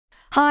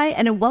Hi,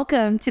 and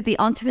welcome to the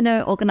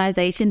Entrepreneur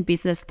Organization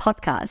Business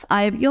Podcast.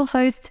 I am your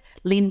host,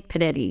 Lynn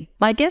Panetti.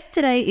 My guest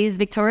today is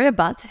Victoria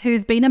Butt,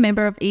 who's been a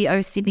member of EO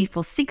Sydney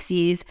for 6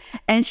 years,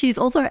 and she's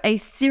also a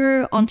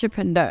serial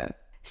entrepreneur.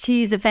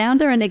 She's a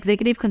founder and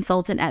executive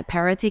consultant at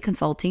Parity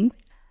Consulting,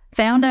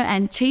 founder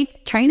and chief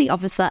training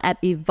officer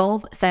at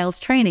Evolve Sales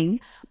Training,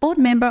 board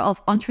member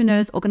of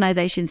Entrepreneurs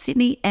Organisation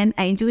Sydney, and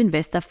angel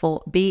investor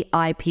for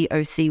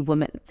BIPOC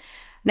Women.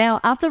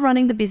 Now, after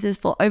running the business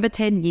for over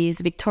 10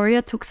 years,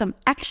 Victoria took some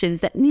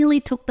actions that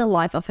nearly took the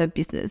life of her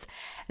business.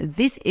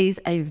 This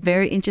is a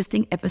very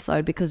interesting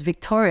episode because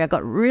Victoria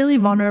got really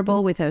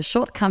vulnerable with her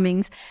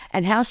shortcomings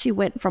and how she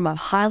went from a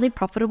highly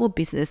profitable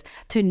business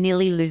to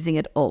nearly losing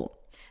it all.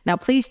 Now,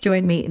 please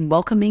join me in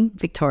welcoming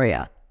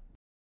Victoria.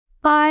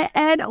 Hi,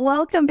 and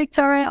welcome,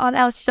 Victoria, on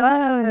our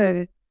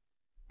show.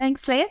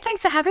 Thanks, Leah.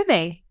 Thanks for having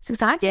me. It's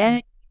exciting. Yeah.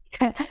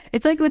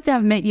 It's so good to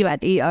have met you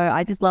at EO.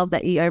 I just love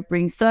that EO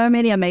brings so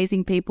many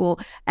amazing people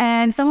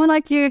and someone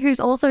like you who's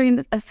also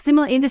in a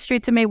similar industry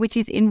to me, which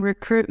is in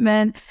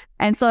recruitment.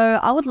 And so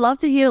I would love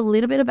to hear a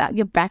little bit about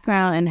your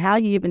background and how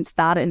you even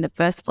started in the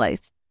first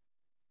place.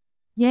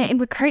 Yeah, in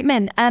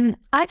recruitment, I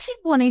actually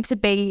wanted to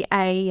be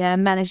a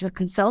management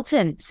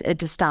consultant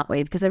to start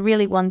with because I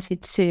really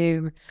wanted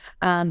to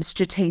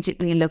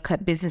strategically look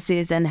at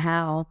businesses and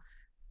how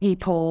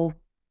people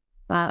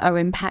are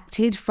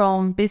impacted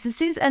from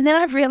businesses. And then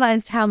I've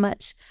realized how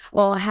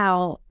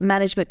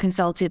management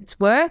consultants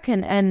work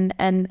and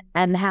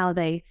how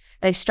they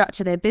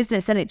structure their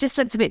business. And it just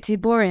looked a bit too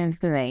boring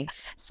for me.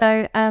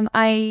 So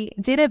I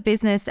did a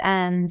business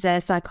and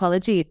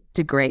psychology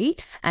degree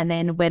and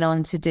then went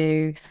on to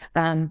do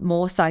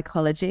more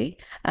psychology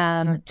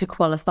to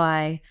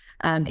qualify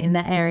in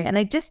that area.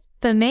 And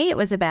for me, it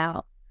was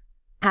about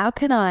how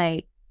can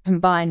I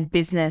combine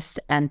business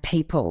and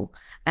people,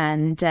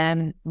 and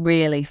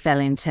really fell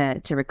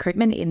into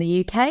recruitment in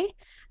the UK.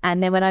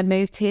 And then when I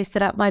moved here,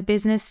 set up my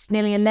business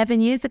nearly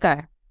 11 years ago.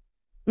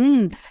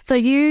 So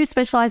you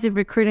specialize in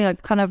recruiting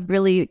like kind of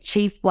really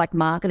chief like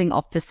marketing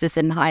officers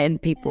and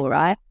high-end people,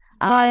 right?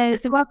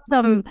 So what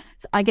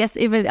I guess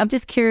even I'm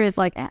just curious,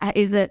 like,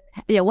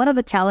 what are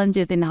the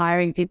challenges in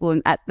hiring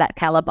people at that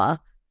caliber?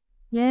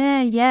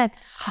 Yeah.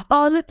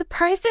 Oh, look, the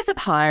process of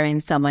hiring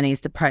someone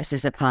is the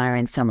process of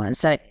hiring someone.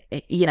 So,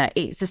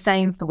 it's the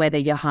same for whether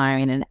you're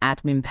hiring an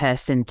admin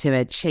person to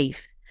a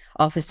chief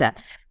officer.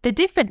 The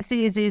difference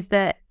is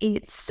that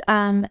it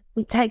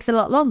takes a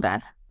lot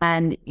longer,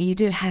 and you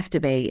do have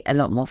to be a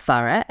lot more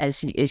thorough,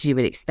 as you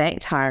would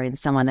expect, hiring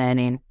someone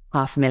earning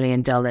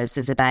 $500,000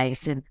 as a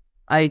base and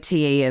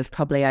OTE of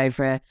probably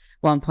over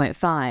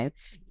 1.5.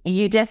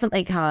 You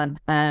definitely can't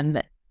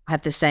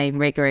have the same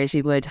rigor as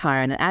you would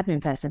hiring an admin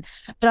person.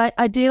 But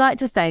I do like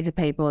to say to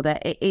people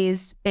that it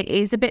is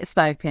a bit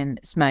smoke and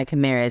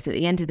mirrors. At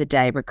the end of the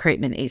day,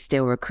 recruitment is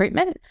still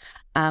recruitment.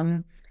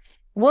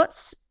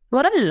 What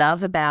I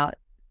love about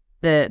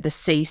the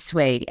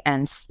C-suite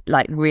and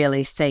like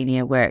really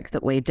senior work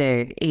that we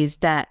do is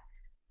that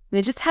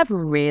they just have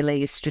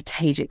really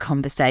strategic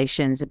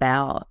conversations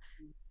about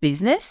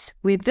business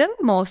with them,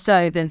 more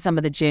so than some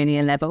of the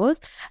junior levels.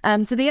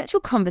 So the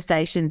actual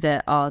conversations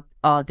are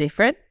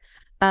different.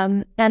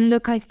 And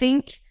look, I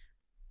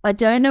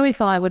don't know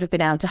if I would have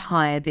been able to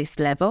hire this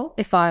level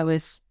if I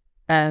was,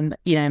 in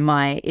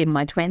my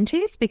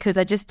 20s, because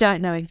I just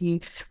don't know if you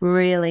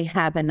really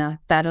have enough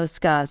battle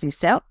scars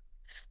yourself.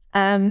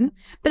 But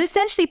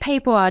essentially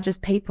people are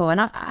just people. And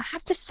I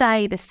have to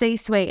say the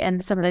C-suite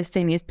and some of those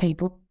seniors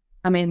people,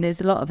 I mean, there's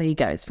a lot of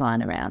egos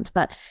flying around,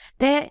 but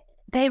they're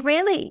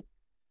really,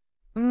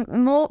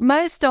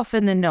 most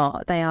often than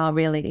not, they are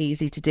really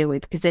easy to deal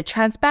with because they're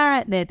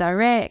transparent, they're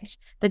direct,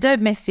 they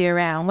don't mess you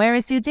around.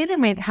 Whereas you're dealing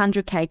with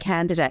 100K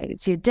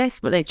candidates, you're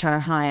desperately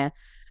trying to hire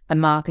a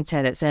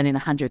marketer that's earning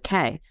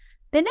 100K.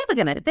 They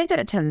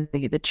don't tell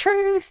you the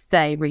truth,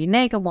 they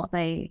renege on what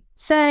they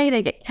say,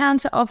 they get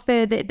counter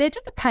offered, they're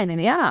just a pain in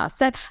the ass.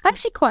 So I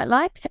actually quite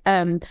like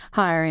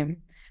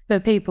hiring for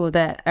people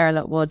that are a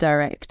lot more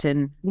direct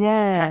and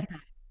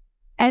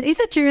And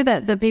is it true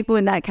that the people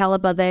in that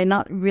caliber, they're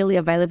not really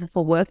available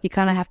for work? You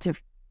kind of have to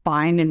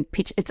find and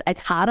pitch.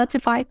 It's harder to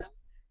find them?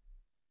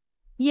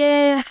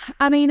 Yeah.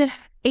 I mean,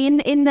 in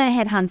the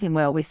headhunting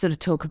world, we sort of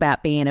talk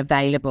about being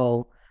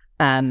available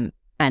and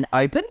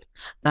open.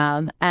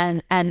 And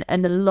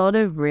a lot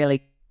of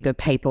really good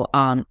people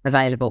aren't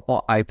available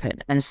or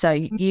open. And so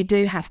you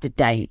do have to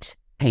date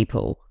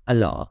people a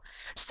lot.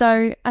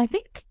 So I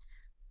think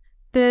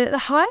the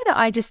hire that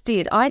I just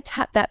did, I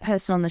tapped that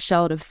person on the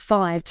shoulder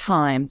 5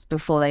 times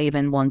before they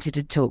even wanted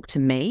to talk to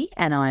me,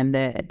 and I'm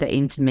the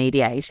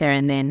intermediator.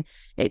 And then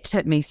it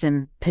took me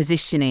some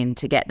positioning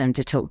to get them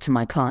to talk to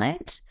my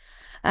client.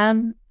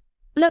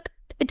 Look,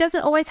 it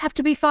doesn't always have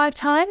to be 5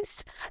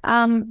 times,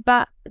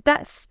 but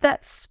that's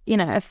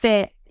a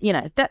fair,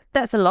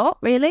 that's a lot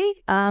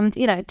really.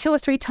 2 or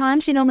 3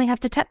 times you normally have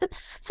to tap them.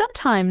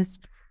 Sometimes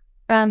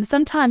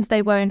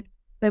they won't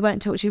they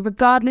won't talk to you,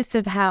 regardless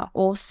of how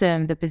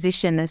awesome the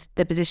position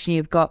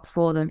you've got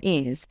for them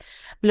is.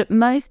 Look,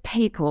 most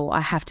people,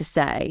 I have to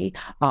say,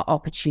 are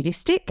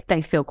opportunistic.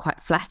 They feel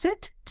quite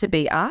flattered to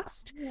be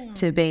asked,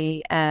 to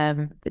be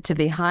hired,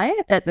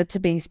 to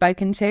be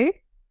spoken to.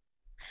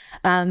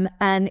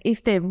 And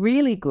if they're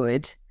really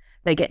good,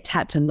 they get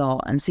tapped a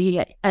lot. And so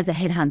as a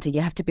headhunter, you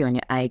have to be on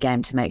your A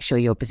game to make sure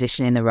you're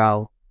positioning the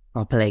role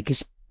properly,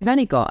 because you've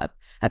only got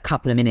a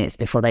couple of minutes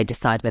before they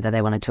decide whether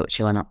they want to talk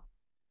to you or not.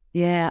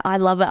 Yeah, I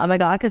love it. Oh my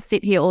God, I could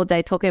sit here all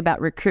day talking about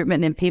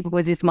recruitment and people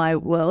because it's my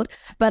world.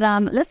 But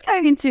let's go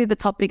into the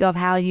topic of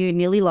how you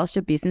nearly lost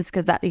your business,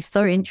 because that is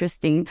so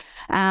interesting.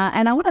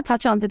 And I want to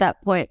touch on to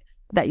that point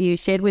that you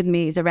shared with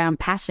me is around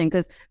passion,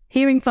 because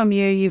hearing from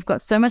you, you've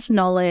got so much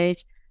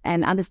knowledge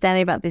and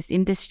understanding about this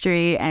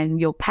industry, and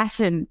your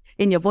passion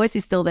in your voice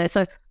is still there.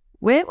 So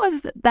where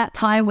was that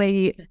time where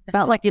you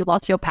felt like you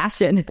lost your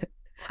passion? It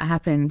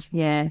happened,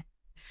 yeah.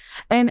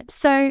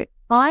 So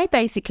I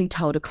basically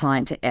told a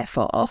client to F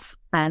off,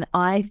 and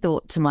I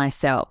thought to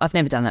myself, I've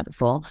never done that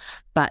before,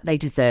 but they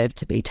deserve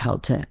to be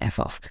told to F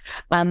off.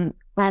 And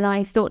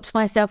I thought to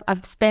myself,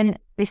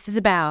 this was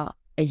about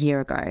a year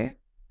ago,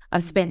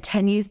 I've spent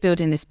 10 years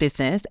building this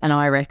business, and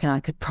I reckon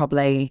I could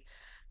probably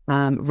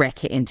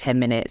wreck it in 10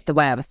 minutes, the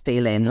way I was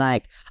feeling.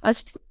 Like, I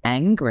was just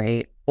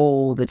angry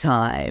all the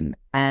time.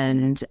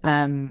 And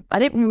I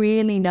didn't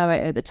really know it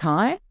at the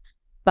time,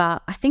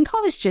 but I think I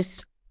was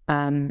just,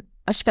 I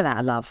just fell out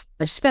of love.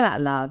 I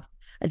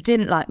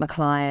didn't like my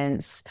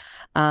clients.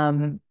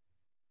 There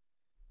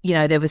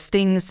was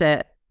things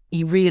that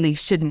you really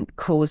shouldn't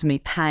cause me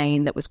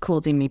pain that was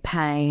causing me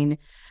pain.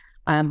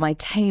 My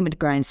team had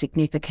grown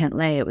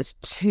significantly. It was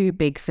too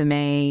big for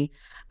me.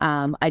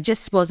 I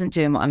just wasn't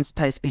doing what I'm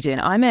supposed to be doing.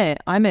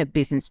 I'm a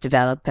business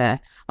developer.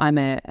 I'm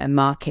a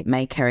market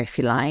maker, if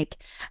you like.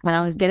 And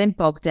I was getting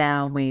bogged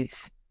down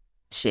with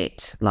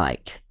shit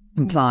like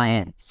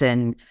compliance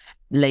and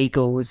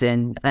legals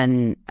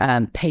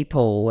and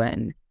people.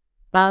 And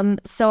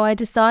so I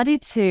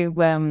decided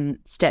to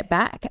step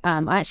back.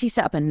 I actually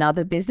set up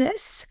another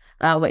business,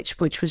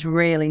 which was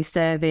really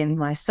serving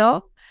my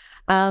soul.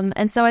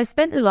 And so I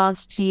spent the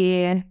last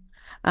year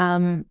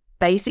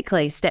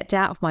basically stepped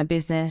out of my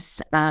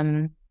business.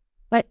 I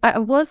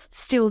was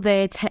still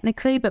there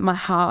technically, but my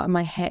heart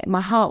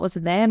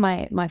wasn't there.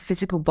 My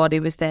physical body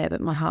was there,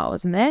 but my heart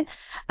wasn't there.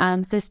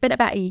 So I spent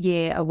about a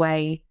year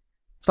away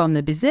from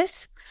the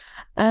business.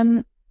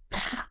 I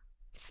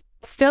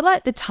feel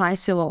like the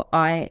title,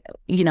 I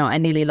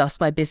nearly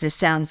lost my business,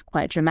 sounds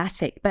quite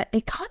dramatic, but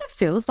it kind of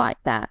feels like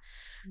that.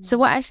 So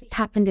what actually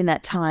happened in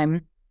that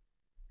time,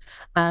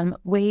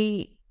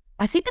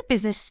 I think the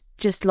business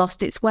just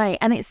lost its way.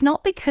 And it's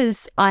not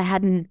because I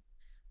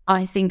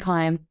think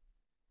I'm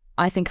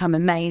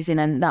amazing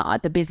and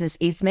that the business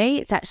is me.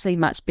 It's actually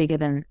much bigger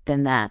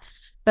than that.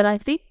 But I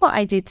think what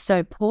I did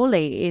so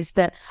poorly is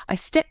that I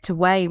stepped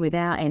away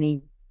without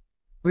any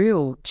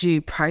real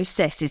due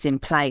processes in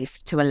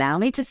place to allow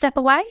me to step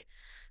away.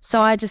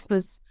 So I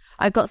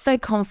got so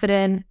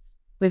confident.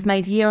 We've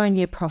made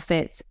year-on-year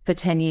profits for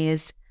 10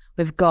 years.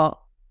 We've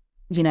got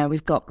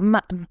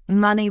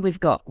money. We've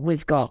got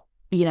reputation.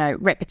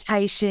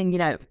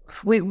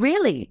 We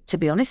really, to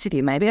be honest with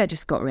you, maybe I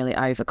just got really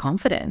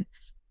overconfident.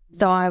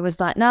 So I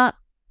was like, nah,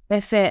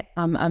 F it.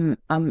 I'm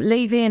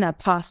leaving. I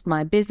passed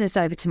my business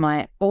over to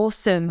my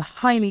awesome,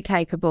 highly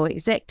capable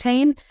exec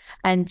team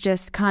and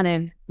just kind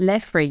of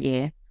left for a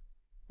year.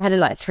 I had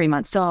like 3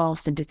 months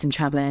off and did some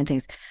traveling and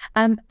things.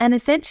 And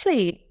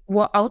essentially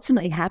what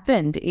ultimately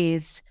happened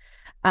is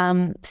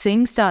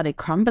things started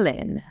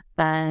crumbling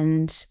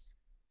and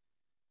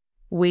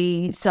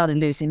we started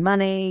losing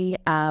money.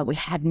 We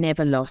had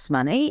never lost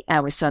money.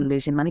 We started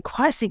losing money,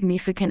 quite a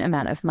significant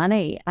amount of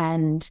money.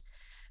 And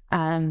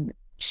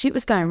shit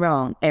was going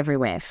wrong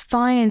everywhere.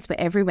 Fines were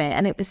everywhere.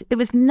 And it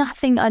was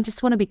nothing, I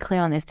just want to be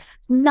clear on this,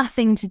 it's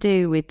nothing to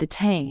do with the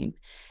team.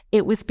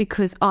 It was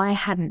because I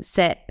hadn't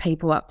set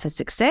people up for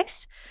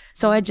success.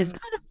 So I just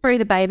kind of threw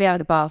the baby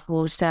out of the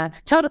bathwater,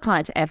 told a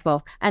client to F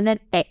off, and then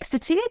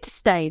exited,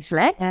 stage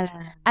left,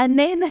 and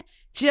then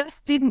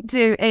just didn't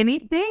do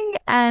anything.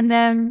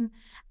 And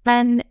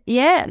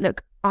yeah,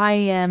 look,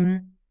 I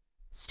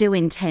still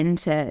intend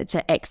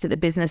to exit the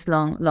business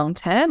long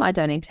term. I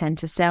don't intend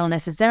to sell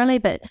necessarily,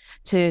 but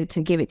to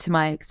give it to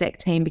my exec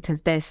team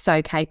because they're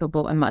so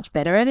capable and much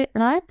better at it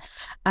than I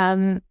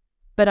am.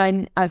 But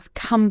I've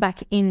come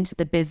back into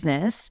the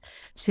business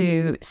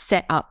to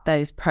set up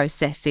those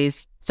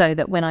processes so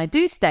that when I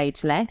do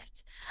stage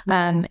left,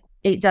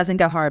 it doesn't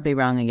go horribly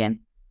wrong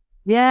again.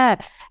 Yeah.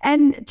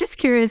 And just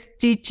curious,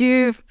 did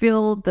you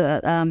feel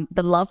the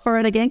love for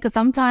it again? Because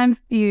sometimes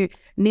you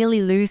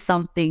nearly lose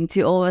something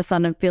to all of a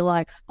sudden feel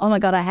like, oh my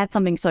God, I had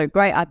something so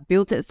great. I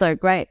built it so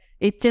great.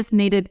 It just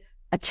needed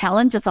a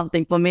challenge or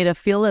something for me to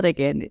feel it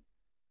again.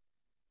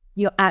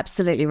 You're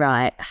absolutely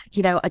right.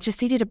 I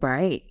just needed a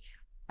break.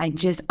 I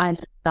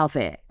love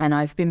it. And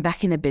I've been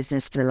back in the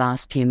business for the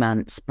last few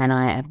months and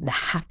I am the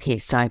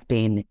happiest I've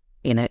been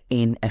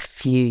in a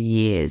few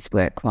years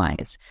work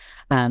wise.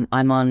 I'm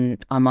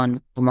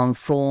on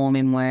form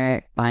in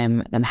work.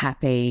 I'm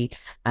happy.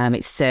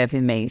 It's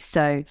serving me.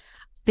 So I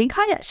think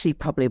I actually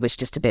probably was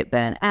just a bit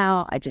burnt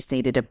out. I just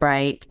needed a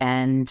break,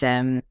 and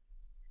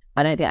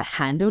I don't think I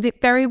handled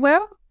it very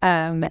well.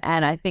 And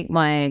I think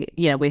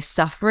we're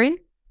suffering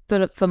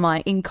for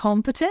my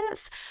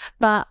incompetence,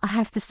 but I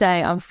have to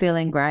say I'm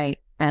feeling great,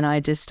 and I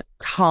just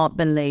can't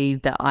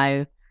believe that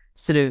I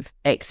sort of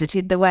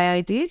exited the way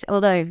I did.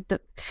 Although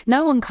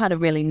no one kind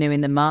of really knew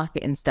in the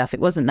market and stuff. It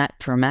wasn't that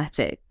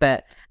dramatic,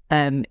 but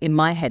in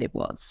my head it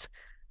was.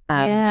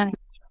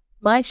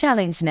 My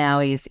challenge now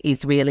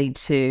is really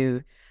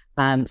to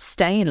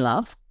stay in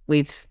love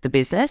with the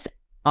business.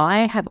 I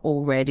have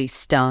already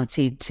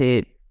started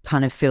to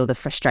kind of feel the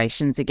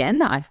frustrations again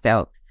that I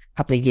felt a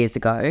couple of years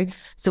ago.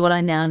 So what I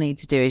now need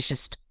to do is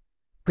just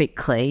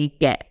quickly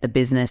get the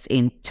business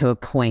into a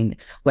point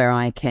where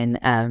I can,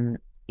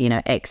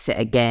 exit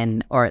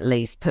again, or at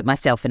least put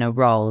myself in a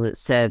role that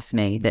serves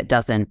me, that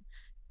doesn't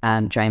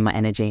drain my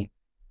energy.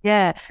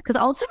 Yeah, because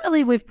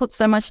ultimately we've put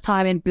so much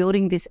time in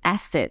building this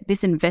asset,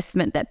 this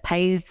investment that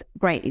pays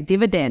great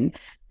dividend.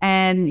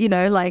 And,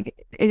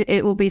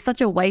 it will be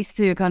such a waste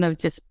to kind of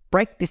just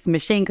break this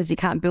machine because you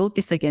can't build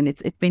this again.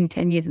 It's been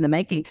 10 years in the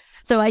making.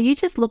 So are you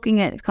just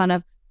looking at kind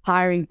of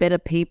hiring better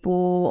people,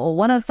 or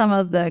what are some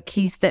of the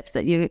key steps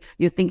that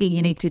you're thinking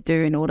you need to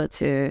do in order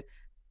to,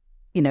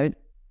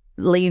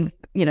 live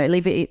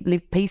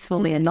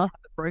peacefully and not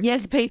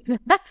yes,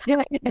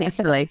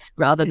 peacefully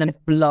rather than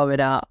blow it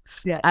up.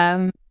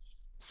 Yeah.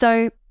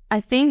 So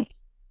I think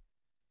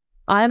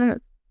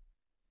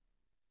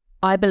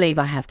I believe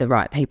I have the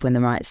right people in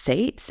the right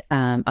seats.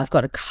 I've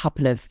got a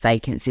couple of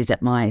vacancies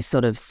at my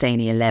sort of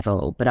senior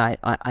level, but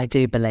I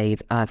do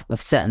believe I've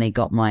certainly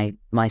got my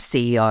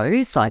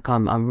CEOs. Like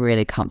I'm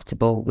really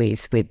comfortable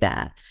with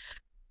that.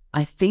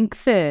 I think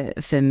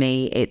for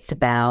me, it's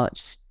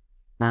about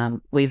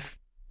we've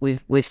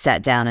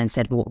sat down and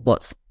said, well,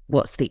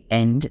 what's the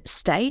end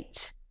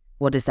state?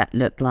 What does that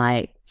look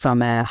like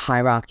from a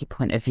hierarchy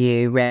point of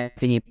view,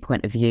 revenue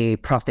point of view,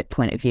 profit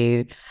point of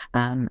view?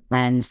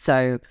 And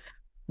so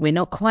we're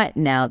not quite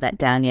nailed that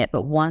down yet,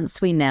 but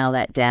once we nail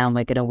that down,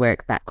 we're going to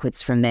work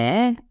backwards from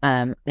there.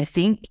 I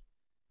think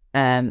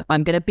I'm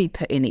going to be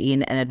putting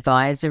in an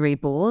advisory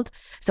board.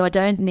 So I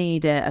don't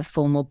need a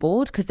formal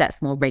board because that's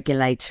more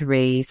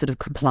regulatory sort of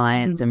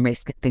compliance and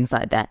risk and things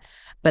like that.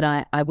 But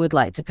I would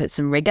like to put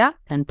some rigor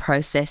and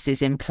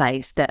processes in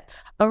place that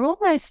are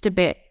almost a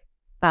bit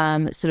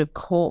sort of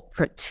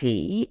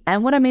corporate-y.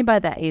 And what I mean by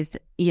that is,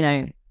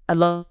 a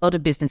lot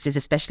of businesses,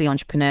 especially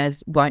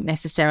entrepreneurs, won't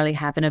necessarily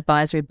have an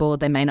advisory board.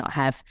 They may not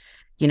have,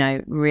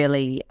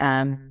 really,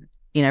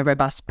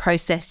 robust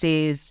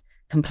processes,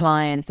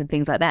 compliance and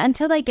things like that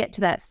until they get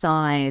to that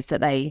size that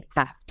they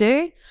have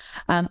to.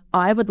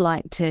 I would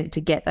like to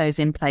get those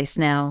in place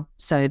now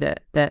so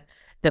that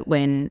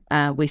when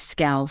we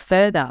scale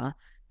further,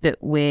 that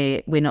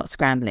we're not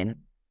scrambling.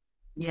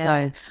 Yeah.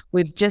 So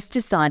we've just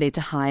decided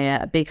to hire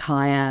a big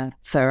hire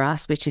for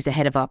us, which is a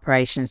head of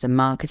operations and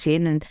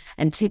marketing.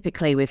 And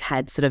typically we've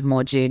had sort of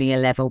more junior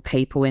level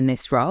people in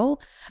this role,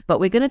 but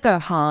we're going to go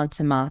hard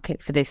to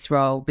market for this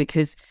role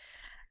because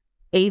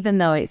even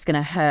though it's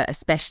going to hurt,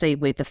 especially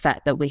with the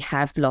fact that we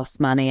have lost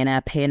money and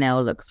our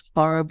P&L looks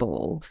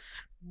horrible,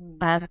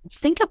 I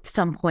think at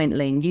some point,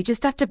 Lynn, you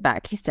just have to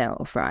back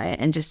yourself, right?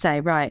 And just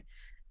say, right,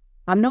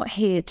 I'm not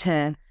here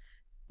to,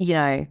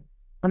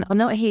 I'm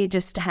not here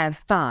just to have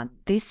fun.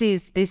 This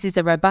is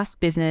a robust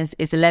business.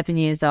 It's 11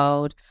 years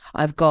old.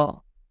 I've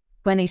got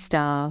 20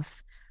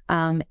 staff.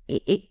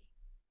 It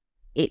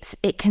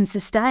can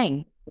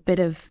sustain a bit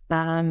of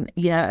a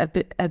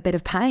bit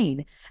of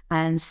pain,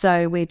 and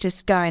so we're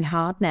just going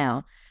hard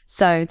now.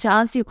 So to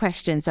answer your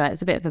question, sorry,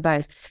 it's a bit of a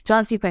boast. To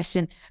answer your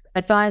question,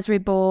 advisory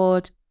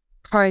board,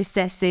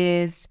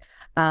 processes,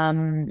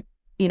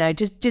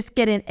 just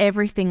getting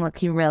everything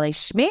looking really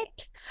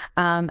schmick.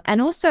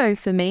 And also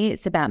for me,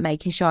 it's about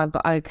making sure I've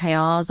got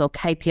OKRs or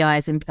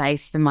KPIs in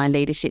place for my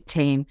leadership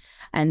team.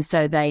 And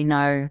so they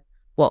know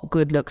what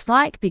good looks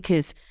like,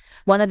 because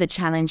one of the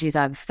challenges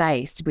I've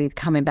faced with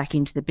coming back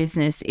into the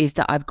business is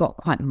that I've got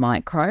quite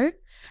micro.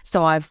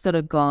 So I've sort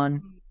of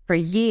gone for a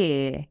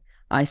year,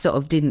 I sort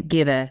of didn't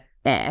give a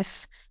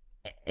F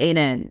in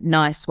a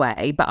nice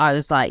way, but I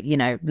was like, you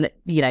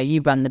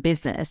run the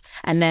business.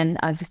 And then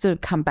I've sort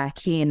of come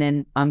back in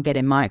and I'm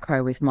getting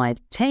micro with my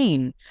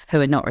team who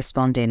are not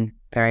responding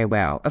very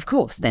well. Of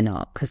course they're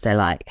not, because they're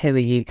like, who are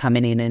you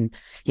coming in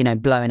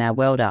and, blowing our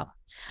world up?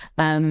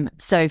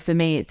 So for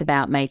me, it's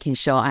about making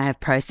sure I have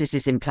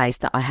processes in place,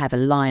 that I have a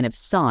line of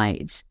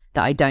sight,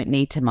 that I don't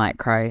need to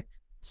micro.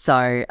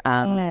 So,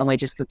 and we're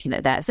just looking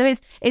at that. So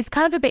it's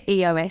kind of a bit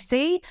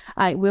EOS-y.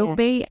 It will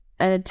be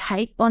a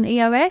take on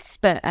EOS,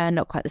 but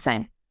not quite the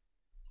same.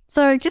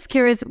 So just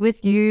curious,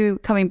 with you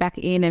coming back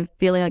in and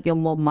feeling like you're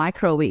more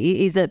micro-y,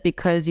 is it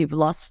because you've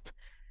lost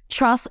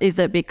trust? Is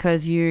it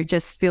because you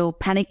just feel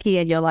panicky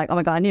and you're like, oh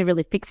my God, I need to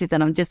really fix this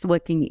and I'm just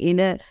working in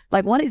it?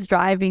 Like, what is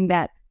driving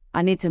that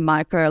I need to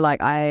micro?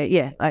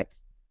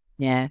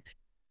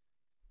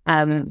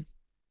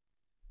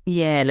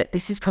 Yeah, look,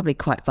 this is probably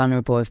quite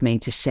vulnerable of me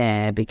to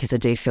share because I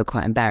do feel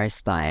quite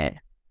embarrassed by it.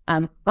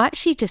 I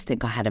actually just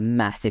think I had a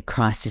massive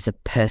crisis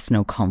of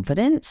personal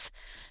confidence.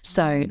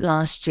 So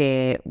last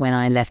year when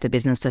I left the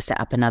business, I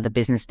set up another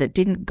business that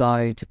didn't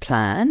go to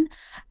plan.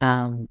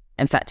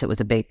 In fact, it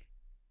was a big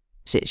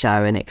shit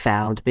show and it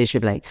failed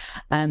miserably.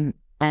 And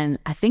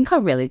I think I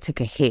really took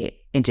a hit.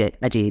 I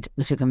did.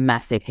 I took a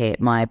massive hit.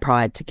 My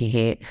pride took a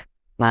hit.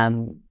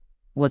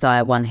 Was I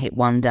a one-hit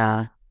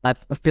wonder?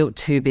 I've built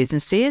 2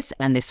 businesses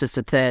and this was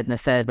the third, and the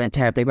third went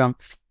terribly wrong.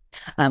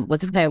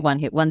 Was I a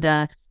one-hit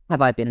wonder?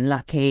 Have I been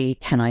lucky?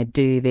 Can I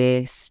do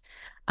this?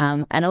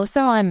 And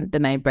also I'm the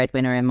main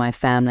breadwinner in my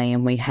family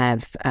and we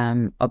have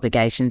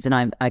obligations,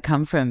 and I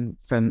come from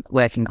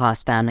working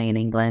class family in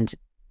England,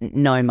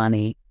 no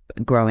money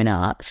growing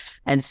up.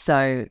 And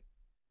so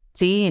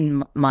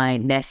seeing my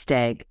nest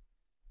egg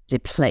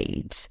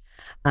deplete,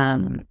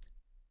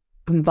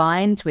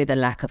 combined with a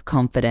lack of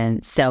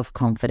confidence,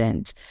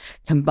 self-confidence,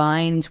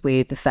 combined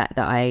with the fact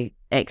that I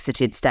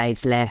exited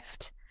stage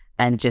left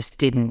and just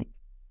didn't,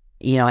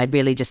 I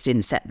really just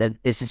didn't set the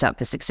business up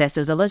for success.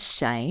 There was a lot of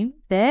shame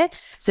there.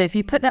 So if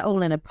you put that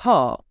all in a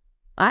pot,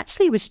 I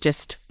actually was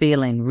just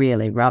feeling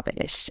really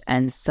rubbish.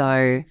 And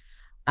so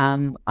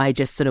I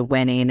just sort of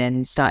went in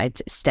and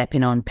started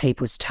stepping on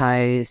people's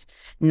toes,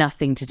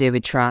 nothing to do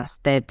with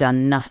trust. They've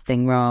done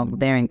nothing wrong.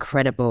 They're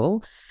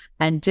incredible.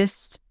 And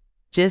just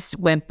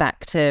went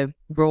back to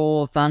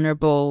raw,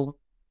 vulnerable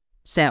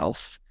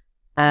self.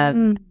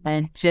 And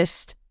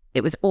just,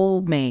 it was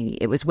all me.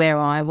 It was where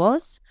I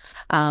was.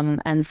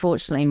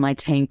 Unfortunately, my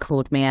team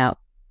called me out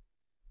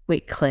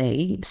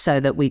quickly so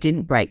that we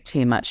didn't break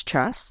too much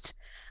trust,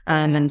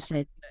 and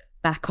said,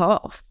 back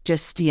off.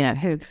 Just,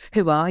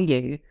 who are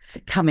you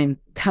coming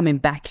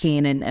back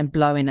in and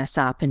blowing us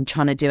up and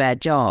trying to do our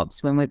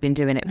jobs when we've been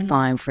doing it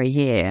fine for a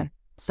year.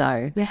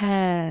 So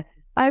yeah,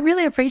 I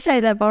really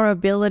appreciate that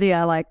vulnerability.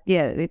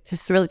 It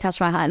just really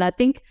touched my heart. And I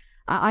think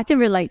I can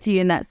relate to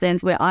you in that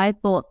sense, where I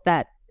thought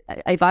that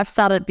if I've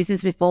started a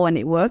business before and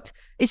it worked,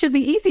 it should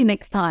be easy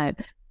next time.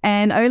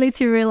 And only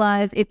to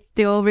realize it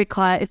still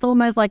requires, it's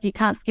almost like you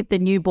can't skip the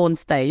newborn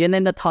stage and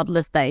then the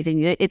toddler stage.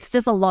 And it's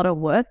just a lot of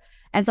work.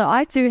 And so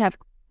I too have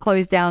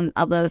closed down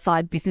other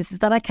side businesses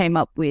that I came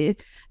up with.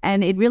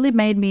 And it really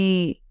made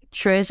me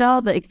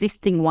treasure the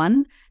existing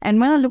one.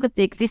 And when I look at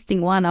the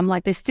existing one, I'm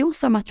like, there's still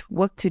so much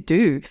work to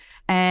do.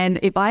 And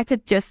if I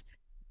could just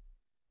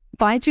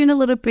fine tune a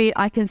little bit,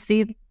 I can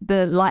see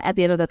the light at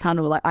the end of the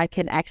tunnel. Like I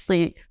can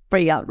actually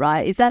free up,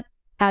 right? Is that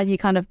how you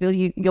kind of feel?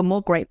 You're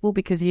more grateful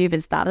because you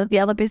even started the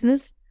other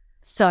business?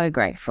 So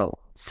grateful.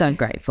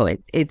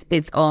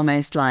 It's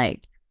almost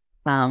like,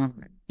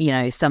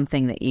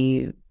 something that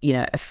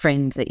a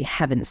friend that you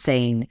haven't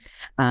seen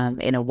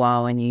in a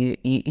while, and you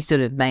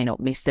sort of may not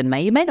miss them,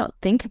 you may not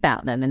think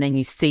about them, and then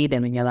you see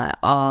them and you're like,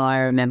 oh, I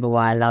remember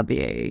why I love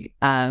you.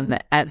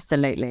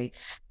 Absolutely.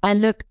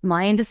 And look,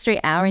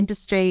 our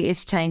industry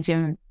is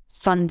changing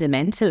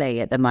fundamentally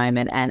at the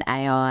moment, and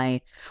AI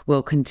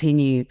will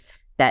continue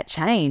that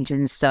change.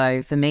 And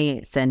so for me,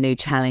 it's a new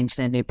challenge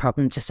and a new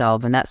problem to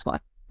solve, and that's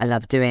what I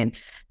love doing.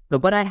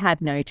 But what I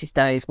have noticed,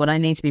 though, is what I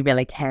need to be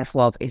really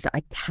careful of is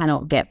I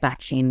cannot get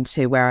back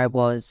into where I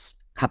was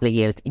a couple of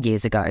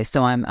years ago.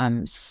 So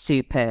I'm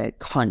super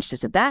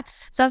conscious of that.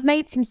 So I've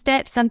made some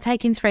steps. I'm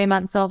taking 3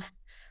 months off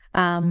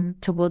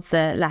towards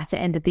the latter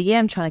end of the year.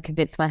 I'm trying to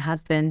convince my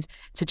husband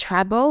to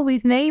travel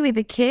with me, with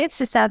the kids,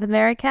 to South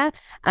America.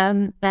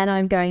 And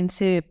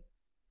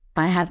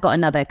I have got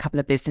another couple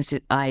of business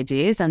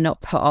ideas. I'm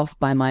not put off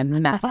by my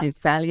massive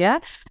failure.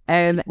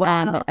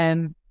 Wow.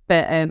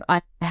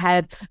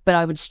 But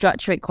I would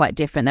structure it quite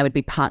different. There would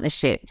be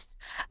partnerships.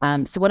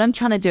 So what I'm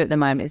trying to do at the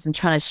moment is I'm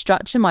trying to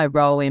structure my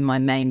role in my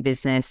main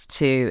business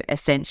to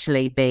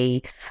essentially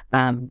be,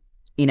 a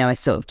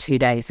sort of 2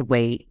 days a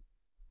week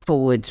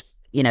forward,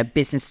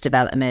 business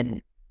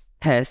development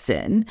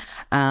person.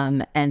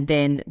 And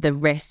then the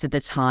rest of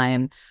the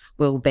time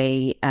will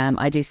be,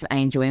 I do some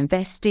angel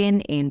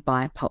investing in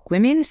BIPOC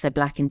women, so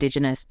Black,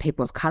 Indigenous,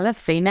 people of colour,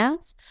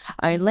 females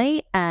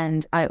only.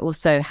 And I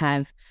also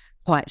have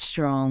quite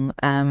strong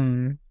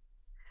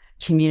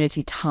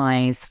community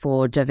ties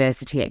for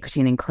diversity, equity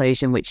and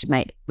inclusion, which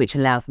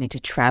allows me to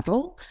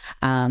travel,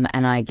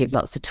 and I give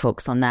lots of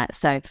talks on that.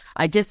 So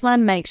I just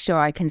want to make sure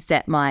I can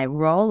set my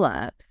role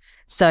up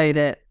so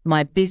that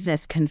my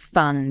business can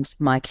fund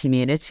my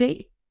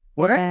community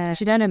work. Yeah.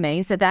 Do you know what I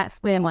mean? So that's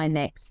where my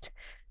next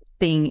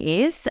thing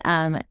is.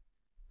 I'm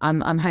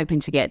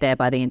hoping to get there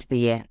by the end of the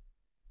year.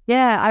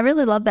 Yeah, I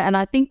really love that. And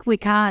I think we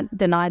can't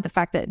deny the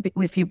fact that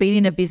if you've been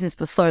in a business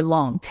for so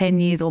long, 10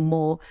 years or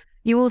more,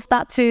 you will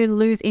start to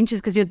lose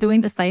interest because you're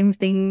doing the same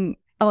thing,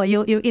 or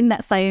you're in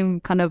that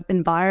same kind of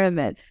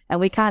environment, and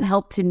we can't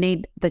help to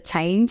need the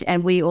change.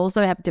 And we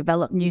also have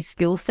developed new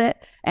skill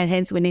set, and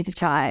hence we need to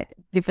try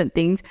different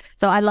things.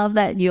 So I love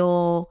that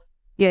you're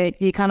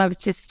kind of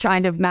just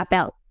trying to map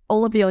out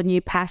all of your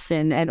new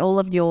passion and all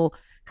of your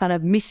kind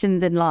of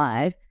missions in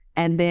life,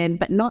 and then,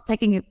 but not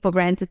taking it for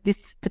granted,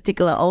 this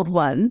particular old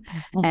one,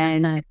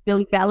 and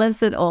really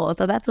balance it all.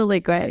 So that's really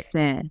great.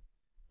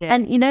 Yeah.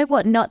 And you know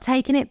what? Not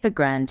taking it for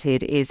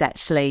granted is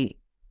actually a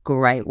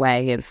great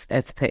way of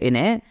putting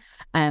it.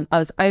 I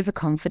was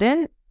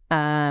overconfident.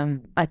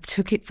 I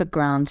took it for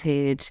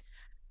granted.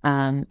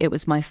 It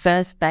was my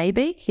first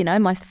baby,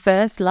 my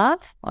first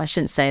love. I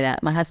shouldn't say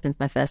that. My husband's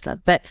my first love,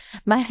 but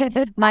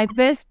my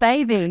first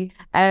baby,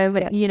 and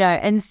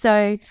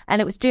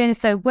it was doing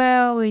so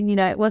well, and,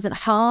 it wasn't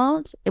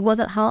hard. It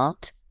wasn't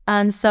hard.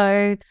 And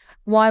so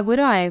why would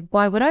I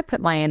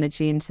put my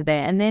energy into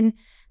there? And then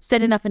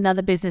setting up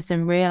another business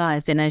and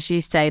realizing, as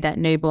you say, that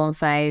newborn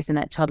phase and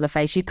that toddler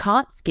phase, you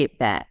can't skip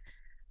that.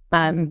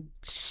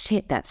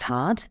 That's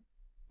hard.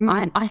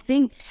 I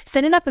think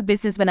setting up a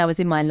business when I was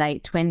in my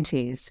late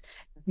 20s,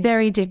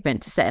 very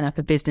different to setting up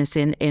a business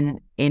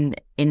in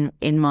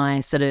my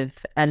sort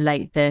of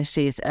late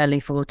 30s, early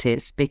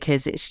 40s,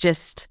 because it's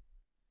just,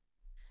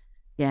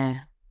 I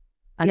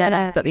don't know,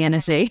 I've got the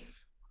energy.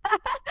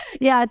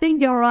 Yeah, I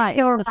think you're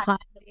right.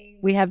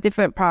 We have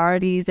different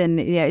priorities, and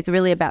it's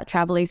really about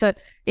traveling. So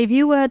if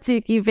you were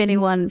to give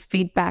anyone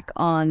feedback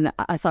on,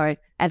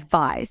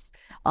 advice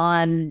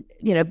on,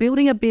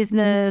 building a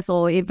business,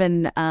 or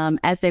even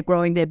as they're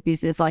growing their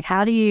business, like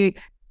how do you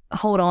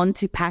hold on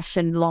to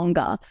passion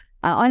longer?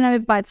 I know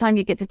by the time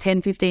you get to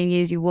 10, 15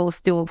 years, you will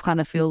still kind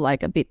of feel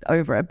like a bit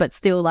over it, but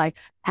still, like,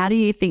 how do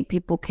you think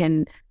people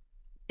can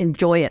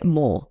enjoy it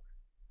more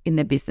in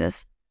their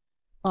business?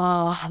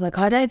 Oh, look,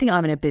 I don't think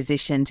I'm in a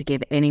position to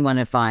give anyone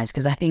advice,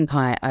 because I think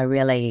I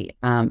really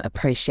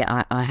appreciate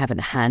I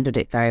haven't handled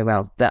it very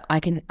well, but I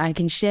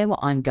can share what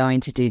I'm going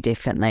to do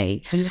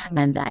differently,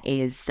 and that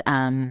is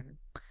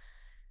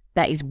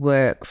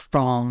work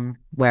from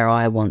where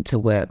I want to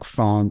work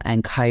from.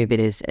 And COVID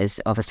has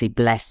obviously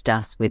blessed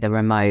us with a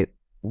remote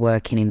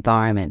working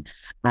environment.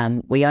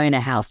 We own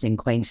a house in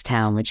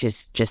Queenstown, which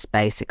is just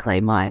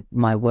basically my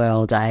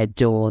world. I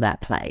adore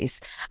that place.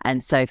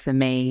 And so for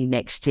me,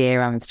 next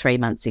year, I'm 3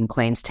 months in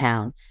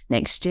Queenstown.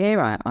 Next year,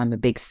 I'm a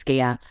big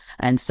skier.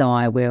 And so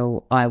I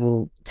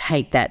will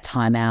take that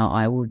time out.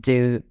 I will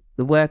do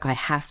the work I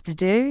have to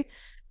do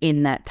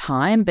in that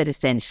time, but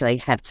essentially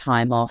have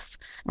time off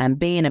and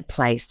be in a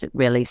place that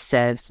really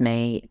serves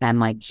me and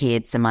my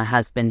kids and my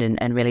husband,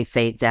 and really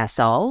feeds our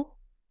soul.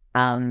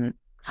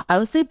 I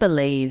also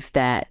believe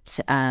that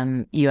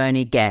you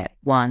only get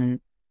one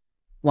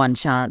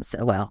chance.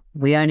 Well,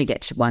 we only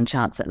get one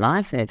chance at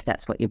life, if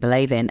that's what you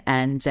believe in.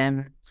 And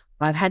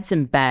I've had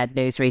some bad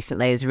news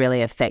recently has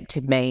really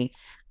affected me.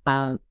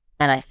 And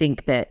I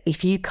think that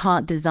if you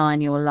can't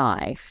design your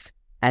life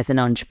as an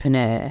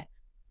entrepreneur,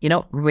 you're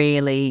not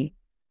really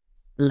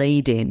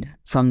leading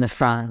from the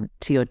front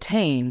to your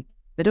team.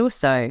 But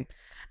also,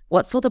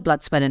 what's all the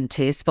blood, sweat and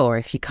tears for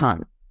if you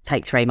can't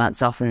take 3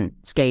 months off and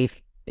ski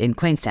in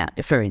Queenstown,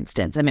 for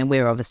instance? I mean,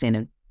 we're obviously in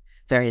a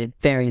very,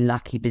 very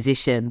lucky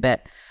position,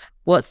 but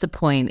what's the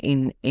point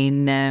in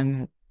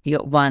you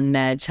got one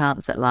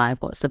chance at life?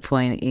 What's the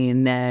point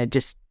in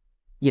just,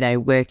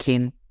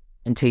 working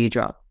until you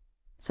drop?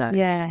 So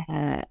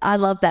yeah, I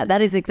love that.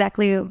 That is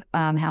exactly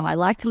how I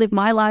like to live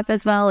my life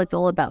as well. It's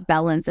all about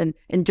balance and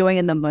enjoying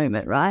in the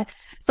moment, right?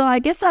 So I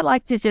guess I'd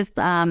like to just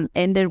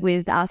end it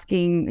with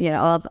asking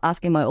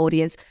my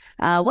audience,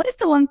 what is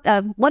the one?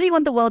 What do you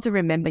want the world to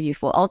remember you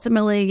for?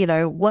 Ultimately,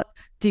 what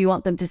do you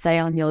want them to say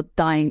on your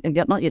dying?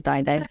 Not your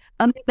dying day.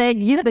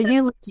 The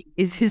eulogy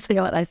is usually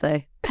what I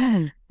say.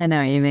 I know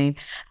what you mean.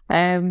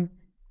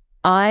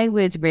 I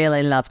would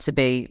really love to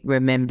be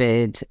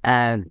remembered.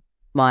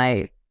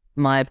 My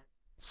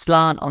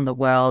slant on the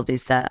world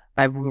is that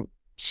I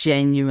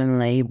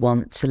genuinely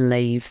want to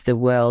leave the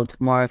world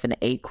more of an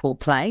equal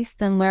place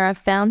than where I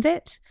found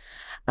it,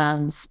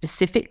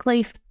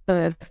 specifically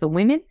for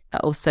women,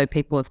 also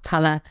people of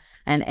colour,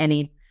 and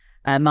any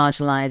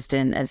marginalised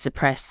and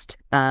suppressed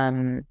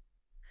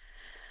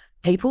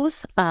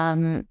peoples.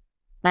 And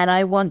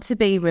I want to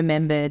be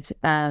remembered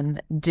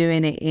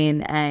doing it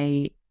in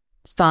a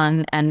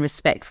fun and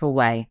respectful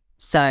way.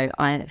 So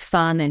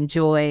fun and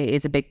joy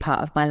is a big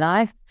part of my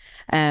life.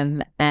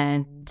 And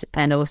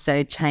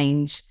also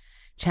change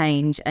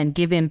and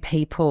giving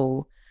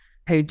people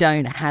who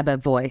don't have a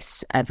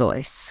voice.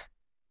 That's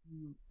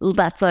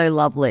so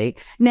lovely.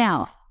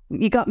 Now,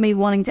 you got me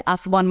wanting to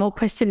ask one more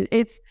question.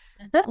 It's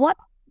what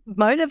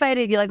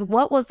motivated you? Like,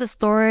 what was the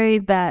story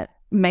that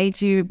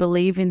made you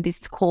believe in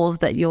this cause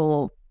that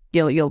you're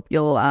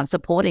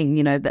supporting?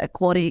 The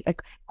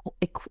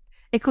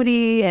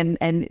equity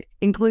and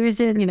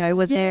inclusion.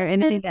 Was there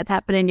anything that's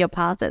happened in your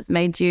past that's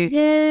made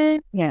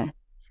you? Yeah.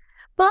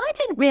 Well, I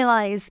didn't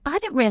realize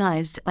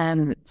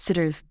sort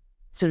of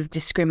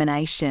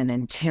discrimination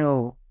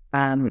until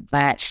I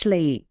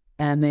actually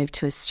moved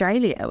to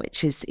Australia,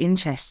 which is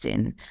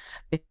interesting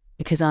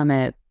because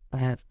I'm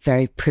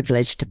very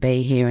privileged to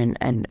be here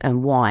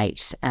and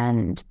white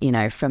and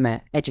from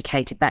an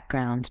educated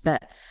background.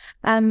 But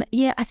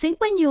I think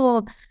when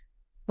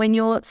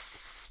you're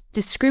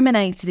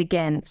discriminated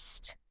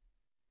against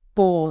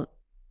for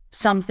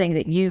something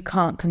that you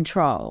can't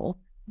control.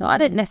 I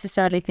don't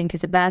necessarily think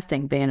it's a bad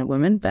thing being a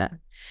woman, but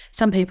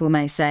some people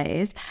may say it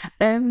is.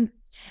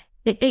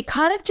 it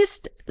kind of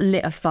just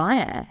lit a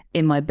fire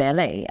in my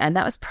belly. And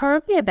that was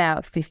probably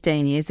about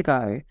 15 years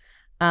ago.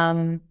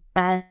 And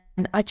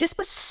I just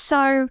was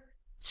so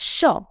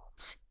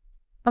shocked.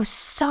 I was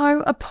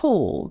so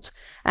appalled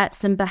at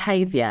some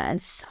behavior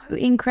and so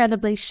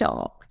incredibly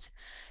shocked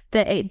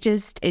that it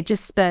just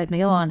spurred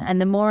me on. And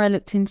the more I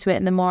looked into it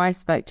and the more I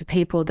spoke to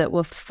people that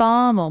were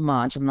far more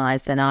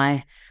marginalized than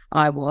I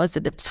was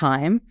at the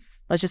time,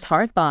 I was just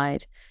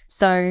horrified.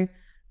 So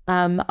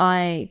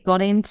I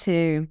got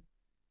into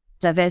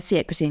diversity,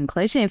 equity,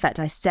 inclusion. In fact,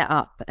 I set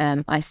up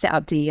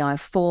DEI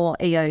for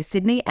EO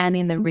Sydney and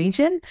in the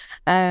region.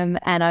 And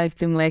I've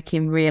been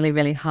working really,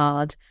 really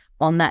hard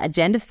on that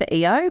agenda for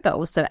EO, but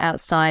also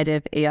outside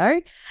of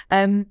EO.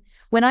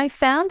 When I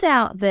found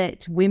out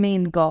that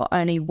women got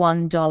only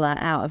 $1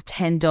 out of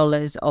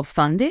 $10 of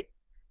funding,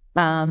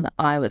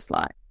 I was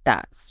like,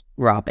 that's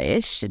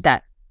rubbish.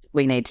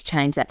 We need to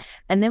change that.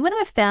 And then when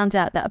I found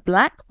out that a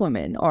Black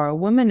woman or a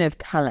woman of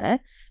colour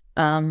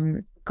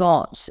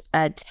got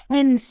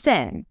 10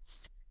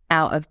 cents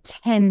out of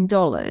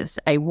 $10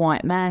 a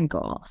white man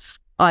got,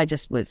 I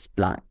just was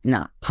like,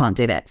 no, can't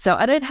do that. So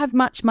I don't have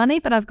much money,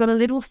 but I've got a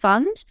little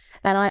fund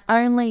and I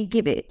only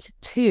give it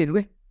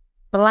to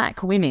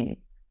Black women.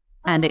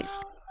 And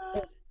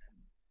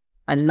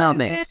I love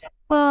it.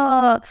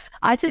 Oh,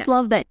 I just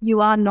love that you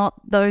are not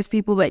those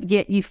people, but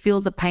yet you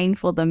feel the pain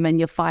for them and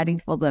you're fighting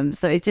for them.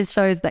 So it just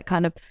shows that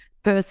kind of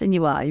person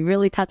you are. You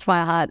really touch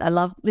my heart. I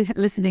love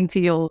listening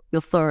to your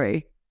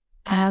story.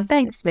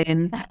 Thanks,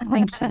 Lynn.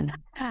 Thank you.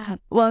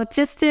 Well,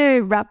 just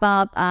to wrap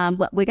up,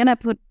 we're going to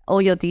put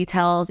all your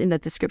details in the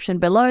description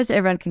below so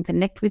everyone can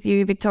connect with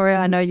you. Victoria,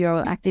 I know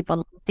you're active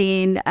on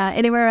LinkedIn.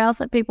 Anywhere else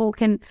that people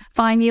can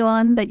find you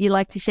on that you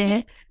like to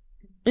share?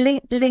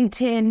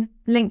 LinkedIn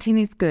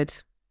is good.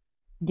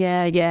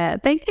 Yeah.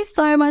 Thank you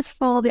so much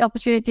for the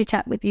opportunity to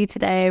chat with you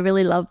today. I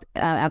really loved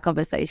our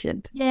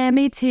conversation. Yeah,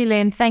 me too,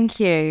 Lynn. Thank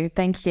you.